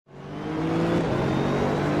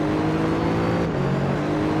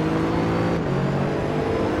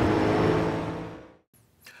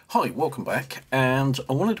Hi, welcome back, and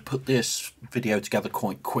I wanted to put this video together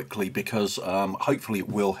quite quickly because hopefully it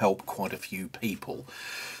will help quite a few people.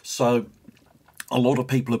 So a lot of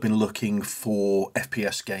people have been looking for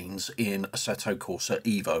FPS gains in Assetto Corsa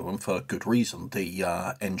Evo, and for good reason. The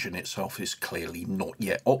engine itself is clearly not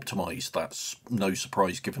yet optimised. That's no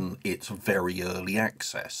surprise given its very early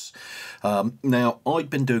access. Now, I've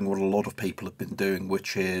been doing what a lot of people have been doing,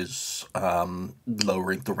 which is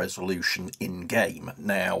lowering the resolution in-game.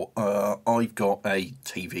 Now, I've got a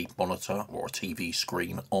TV monitor or a TV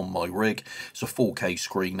screen on my rig. It's a 4K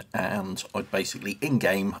screen, and I basically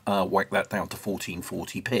in-game whack that down to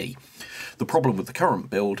 1440p. The problem with the current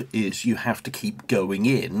build is you have to keep going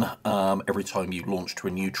in every time you launch to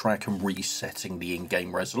a new track and resetting the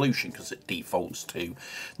in-game resolution because it defaults to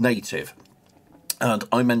native. And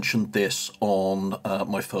I mentioned this on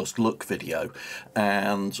my first look video,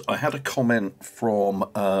 and I had a comment from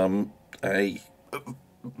a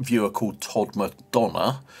viewer called Todd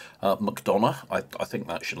McDonough. I think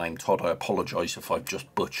that's your name, Todd. I apologise if I've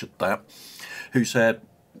just butchered that. Who said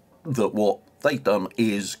that what they've done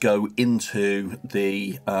is go into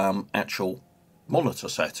the actual monitor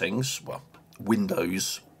settings, well,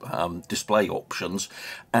 Windows display options,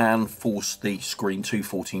 and force the screen to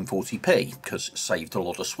 1440p because it saved a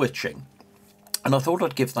lot of switching. And I thought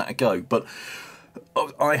I'd give that a go, but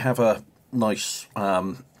I have a nice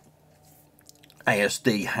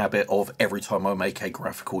ASD habit of every time I make a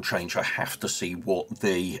graphical change I have to see what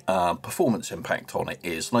the performance impact on it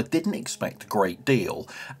is, and I didn't expect a great deal,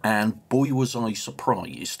 and boy was I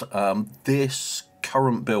surprised. This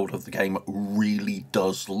current build of the game really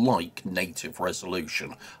does like native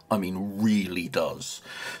resolution. I mean, really does.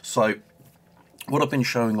 So what I've been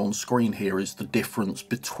showing on screen here is the difference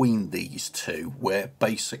between these two, where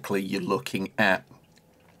basically you're looking at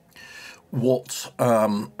what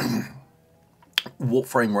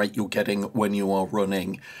frame rate you're getting when you are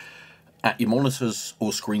running at your monitor's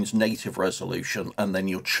or screen's native resolution, and then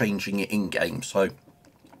you're changing it in-game. So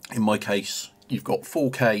in my case, you've got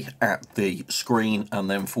 4K at the screen and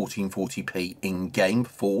then 1440p in-game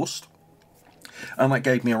forced. And that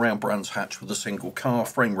gave me around Brands Hatch with a single car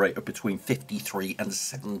frame rate of between 53 and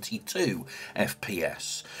 72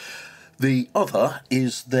 FPS. The other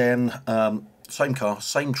is then same car,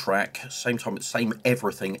 same track, same time, same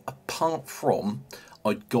everything, apart from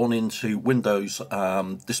I'd gone into Windows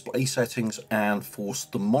display settings and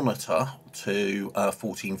forced the monitor to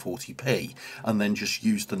 1440p, and then just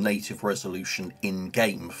used the native resolution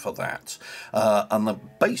in-game for that. And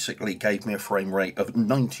that basically gave me a frame rate of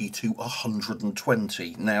 90 to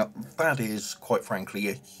 120. Now, that is, quite frankly,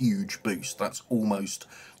 a huge boost. That's almost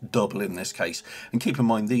double in this case. And keep in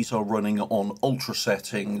mind, these are running on ultra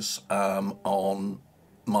settings on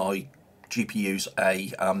my GPU's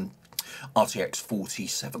a RTX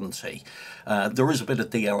 4070. There is a bit of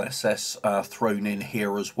DLSS thrown in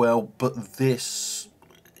here as well, but this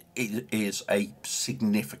is a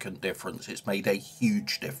significant difference. It's made a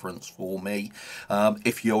huge difference for me.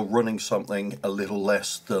 If you're running something a little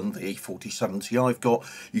less than the 4070 I've got,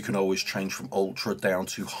 you can always change from ultra down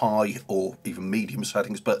to high or even medium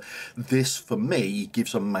settings, but this for me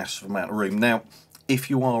gives a massive amount of room. Now, if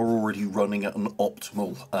you are already running at an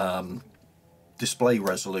optimal display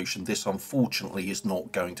resolution, this unfortunately is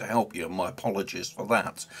not going to help you, and my apologies for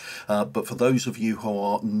that. But for those of you who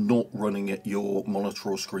are not running at your monitor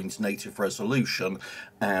or screen's native resolution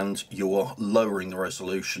and you're lowering the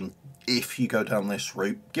resolution, if you go down this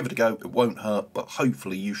route, give it a go. It won't hurt, but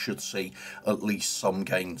hopefully you should see at least some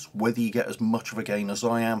gains. Whether you get as much of a gain as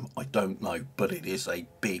I am, I don't know, but it is a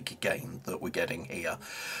big gain that we're getting here.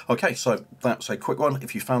 Okay, so that's a quick one.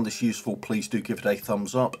 If you found this useful, please do give it a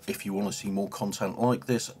thumbs up. If you want to see more content like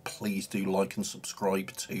this, please do like and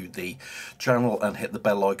subscribe to the channel and hit the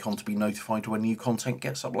bell icon to be notified when new content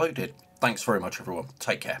gets uploaded. Thanks very much, everyone.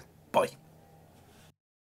 Take care. Bye.